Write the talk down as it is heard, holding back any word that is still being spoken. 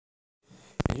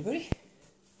Ready, buddy?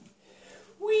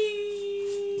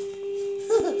 Whee!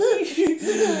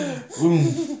 Boom!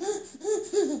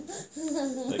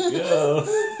 Let go.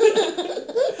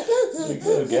 Let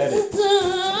go, got it.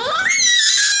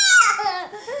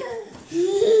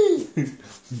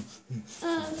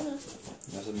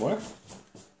 Want some more?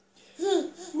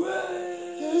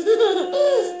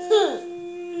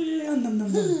 Nom, nom,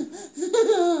 nom.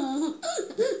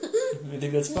 I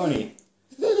think that's funny.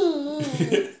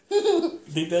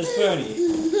 I think that's funny.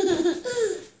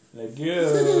 Let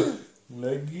go.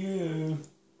 Let go.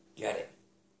 Got it.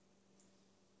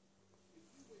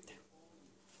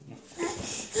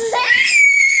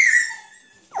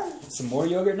 Some more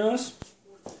yogurt nose?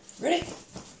 Ready?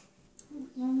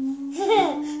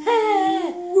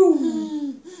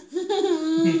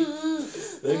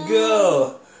 Let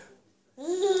go.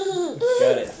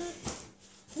 Got it.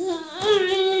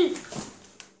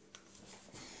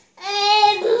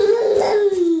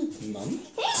 Mom?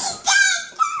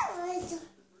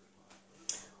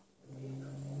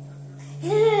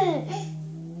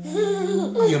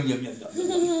 Yum, yum, yum, yum. Yum,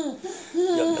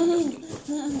 yum, yum, yum.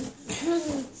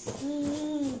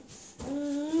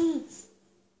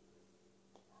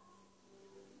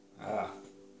 Ah.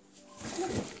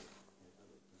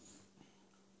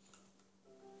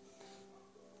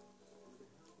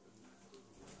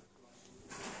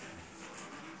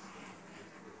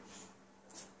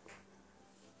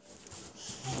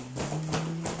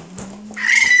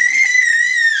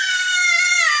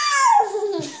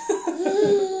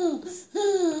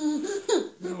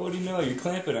 What do you know? You're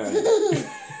clamping on it.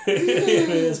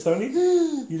 That's funny?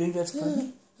 You think that's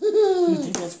funny? You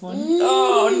think that's funny?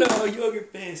 Oh no,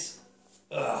 yogurt face.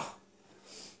 Ugh.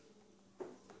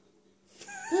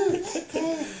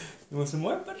 You want some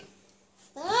more, buddy?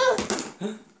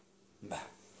 Bah.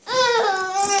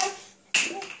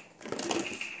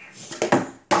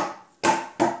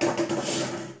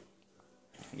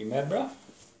 You mad, bro?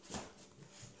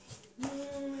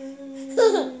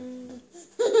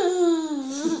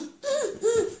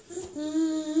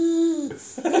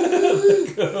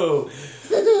 Let go.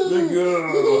 Let go.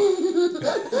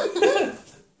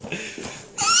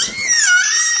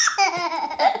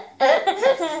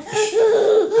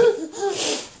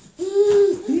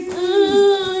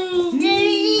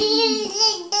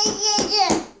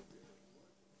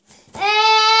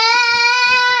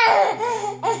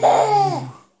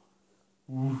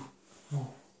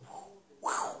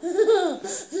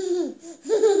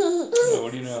 Oh,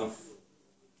 what do you know?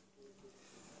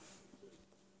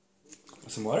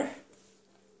 Some water?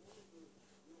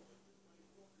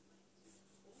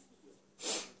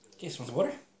 Jayce, want some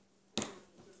water?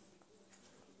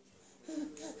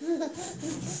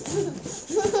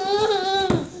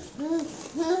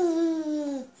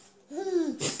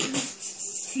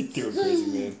 You're crazy,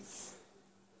 man.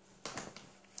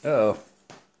 Uh-oh.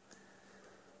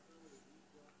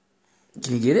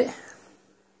 Can you get it?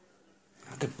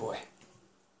 Oh, good boy.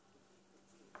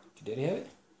 Did Daddy have it?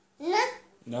 No.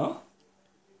 No?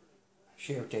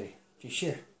 Share with Daddy. Just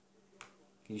share.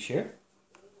 Can you share?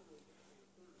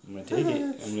 I'm gonna take it.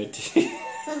 I'm gonna take it.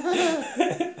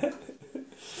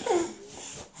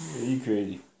 Are you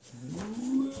crazy?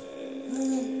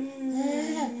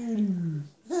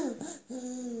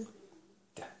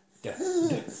 Da, da, da.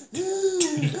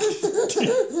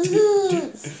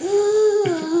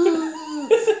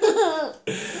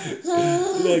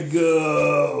 Let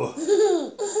go.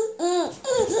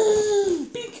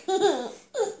 Peek.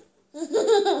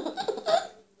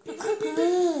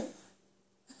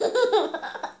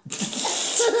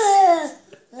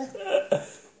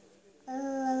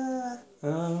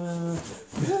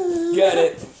 Got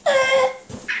it.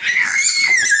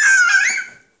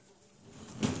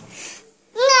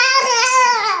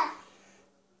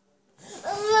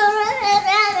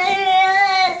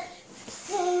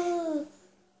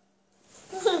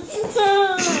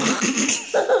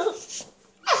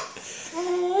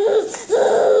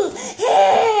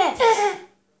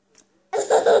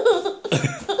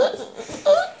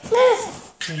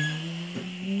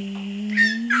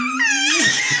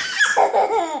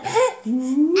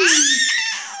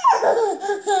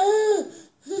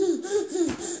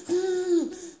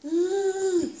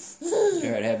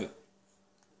 Alright, have it.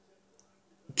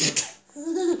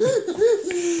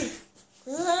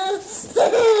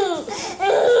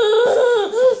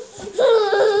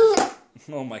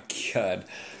 Oh my god.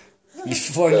 You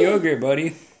fun yogurt,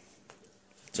 buddy.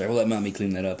 Sorry, we'll let mommy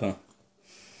clean that up, huh?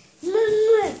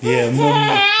 Yeah,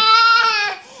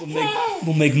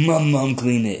 we'll make mom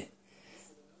clean it.